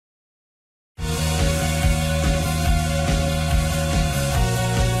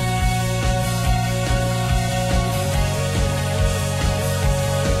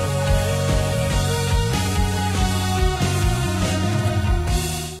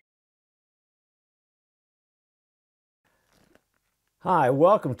Hi,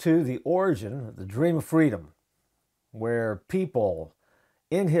 welcome to the origin of the dream of freedom, where people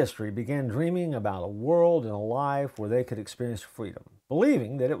in history began dreaming about a world and a life where they could experience freedom,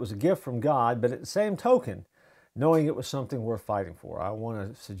 believing that it was a gift from God, but at the same token, knowing it was something worth fighting for. I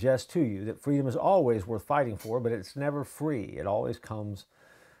want to suggest to you that freedom is always worth fighting for, but it's never free. It always comes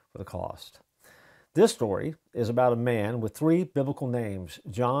with a cost. This story is about a man with three biblical names: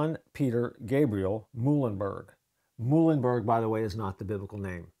 John Peter Gabriel Muhlenberg. Muhlenberg, by the way, is not the biblical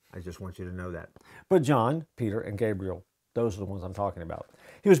name. I just want you to know that. But John, Peter, and Gabriel, those are the ones I'm talking about.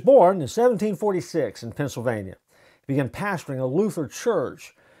 He was born in 1746 in Pennsylvania. He began pastoring a Lutheran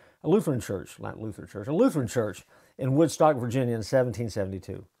church in Woodstock, Virginia in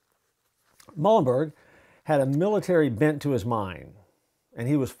 1772. Muhlenberg had a military bent to his mind, and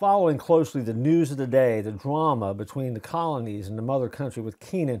he was following closely the news of the day, the drama between the colonies and the mother country with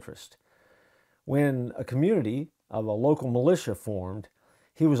keen interest. When a community of a local militia formed,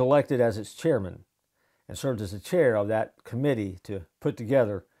 he was elected as its chairman and served as the chair of that committee to put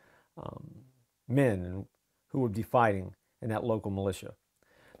together men who would be fighting in that local militia.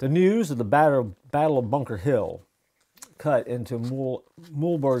 The news of the Battle of Bunker Hill cut into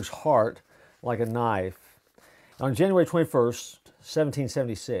Muhlenberg's heart like a knife. On January 21st,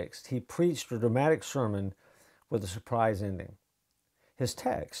 1776, he preached a dramatic sermon with a surprise ending. His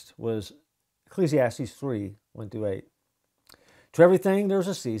text was Ecclesiastes 3, 1-8. To everything there's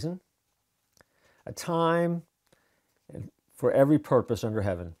a season, a time for every purpose under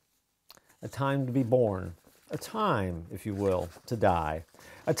heaven, a time to be born, a time, if you will, to die,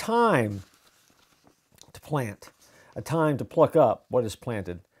 a time to plant, a time to pluck up what is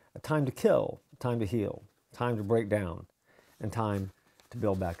planted, a time to kill, a time to heal, time to break down, and time to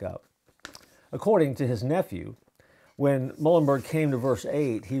build back up. According to his nephew, when Muhlenberg came to verse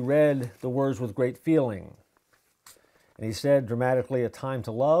 8, he read the words with great feeling. And he said dramatically, a time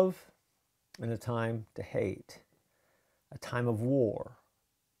to love and a time to hate, a time of war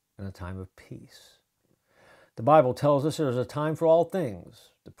and a time of peace. The Bible tells us there's a time for all things,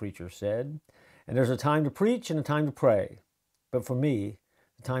 the preacher said, and there's a time to preach and a time to pray. But for me,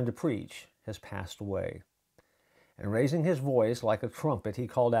 the time to preach has passed away. And raising his voice like a trumpet, he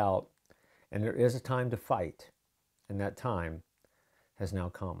called out, and there is a time to fight, and that time has now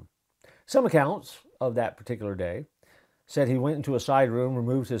come. Some accounts of that particular day said he went into a side room,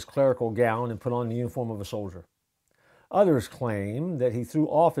 removed his clerical gown, and put on the uniform of a soldier. Others claim that he threw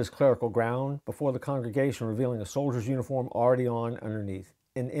off his clerical gown before the congregation, revealing a soldier's uniform already on underneath.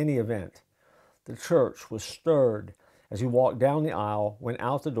 In any event, the church was stirred as he walked down the aisle, went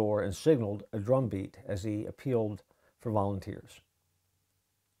out the door, and signaled a drumbeat as he appealed for volunteers.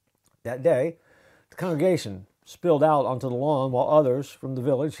 That day, the congregation spilled out onto the lawn while others from the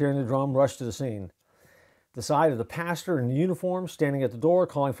village, hearing the drum, rushed to the scene. The sight of the pastor in uniform standing at the door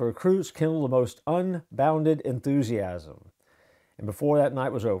calling for recruits kindled the most unbounded enthusiasm. And before that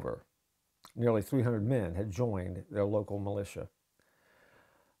night was over, nearly 300 men had joined their local militia.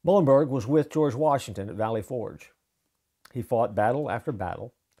 Muhlenberg was with George Washington at Valley Forge. He fought battle after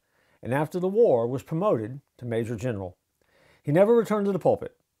battle, and after the war was promoted to Major General. He never returned to the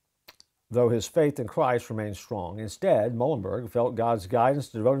pulpit, though his faith in Christ remained strong. Instead, Muhlenberg felt God's guidance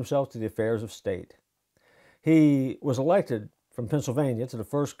to devote himself to the affairs of state. He was elected from Pennsylvania to the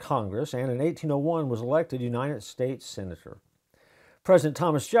first Congress, and in 1801 was elected United States Senator. President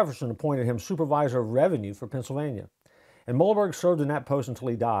Thomas Jefferson appointed him Supervisor of Revenue for Pennsylvania, and Muhlenberg served in that post until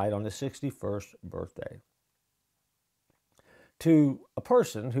he died on his 61st birthday. To a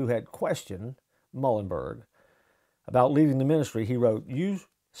person who had questioned Muhlenberg about leaving the ministry, he wrote, "You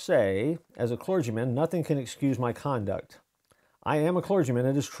say, as a clergyman, nothing can excuse my conduct. I am a clergyman,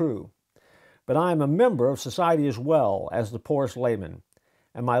 it is true. But I am a member of society as well as the poorest layman,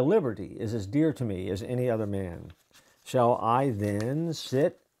 and my liberty is as dear to me as any other man. Shall I then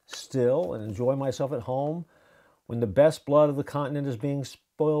sit still and enjoy myself at home when the best blood of the continent is being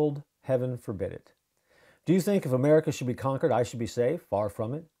spilled? Heaven forbid it. Do you think if America should be conquered, I should be safe? Far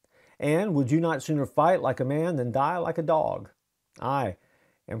from it. And would you not sooner fight like a man than die like a dog? I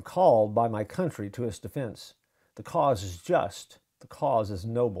am called by my country to its defense. The cause is just. The cause is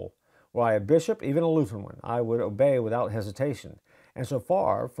noble. Were I a bishop, even a Lutheran one, I would obey without hesitation. And so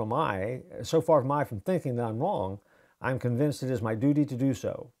far from I from thinking that I'm wrong, I'm convinced it is my duty to do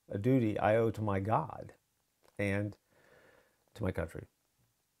so, a duty I owe to my God and to my country."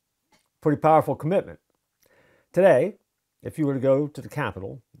 Pretty powerful commitment. Today, if you were to go to the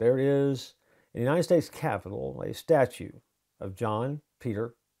Capitol, there is, in the United States Capitol, a statue of John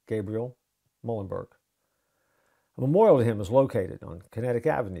Peter Gabriel Muhlenberg. A memorial to him is located on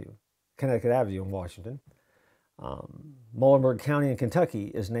Connecticut Avenue in Washington. Muhlenberg County in Kentucky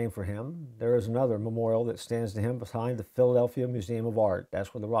is named for him. There is another memorial that stands to him behind the Philadelphia Museum of Art.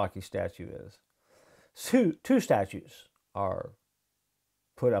 That's where the Rocky statue is. Two statues are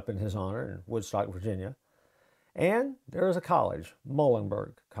put up in his honor in Woodstock, Virginia. And there is a college,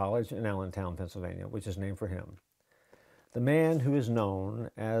 Muhlenberg College in Allentown, Pennsylvania, which is named for him. The man who is known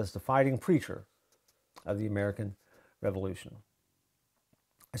as the fighting preacher of the American Revolution.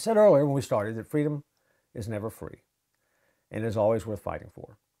 I said earlier when we started that freedom is never free and is always worth fighting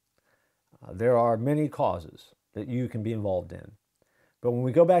for. There are many causes that you can be involved in. But when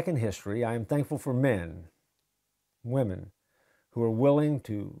we go back in history, I am thankful for men, women, who are willing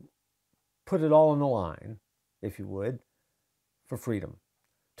to put it all on the line, if you would, for freedom,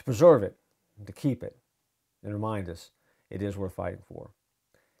 to preserve it, to keep it, and remind us it is worth fighting for.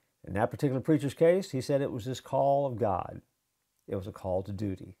 In that particular preacher's case, he said it was this call of God. It was a call to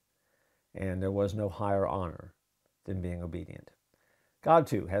duty, and there was no higher honor than being obedient. God,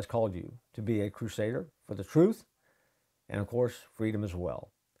 too, has called you to be a crusader for the truth and, of course, freedom as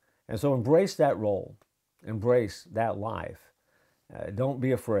well. And so embrace that role. Embrace that life. Don't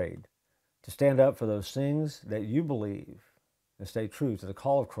be afraid to stand up for those things that you believe and stay true to the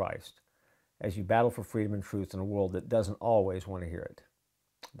call of Christ as you battle for freedom and truth in a world that doesn't always want to hear it.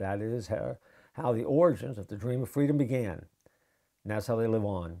 That is how the origins of the dream of freedom began. And that's how they live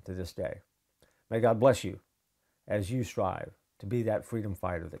on to this day. May God bless you as you strive to be that freedom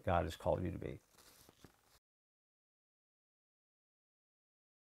fighter that God has called you to be.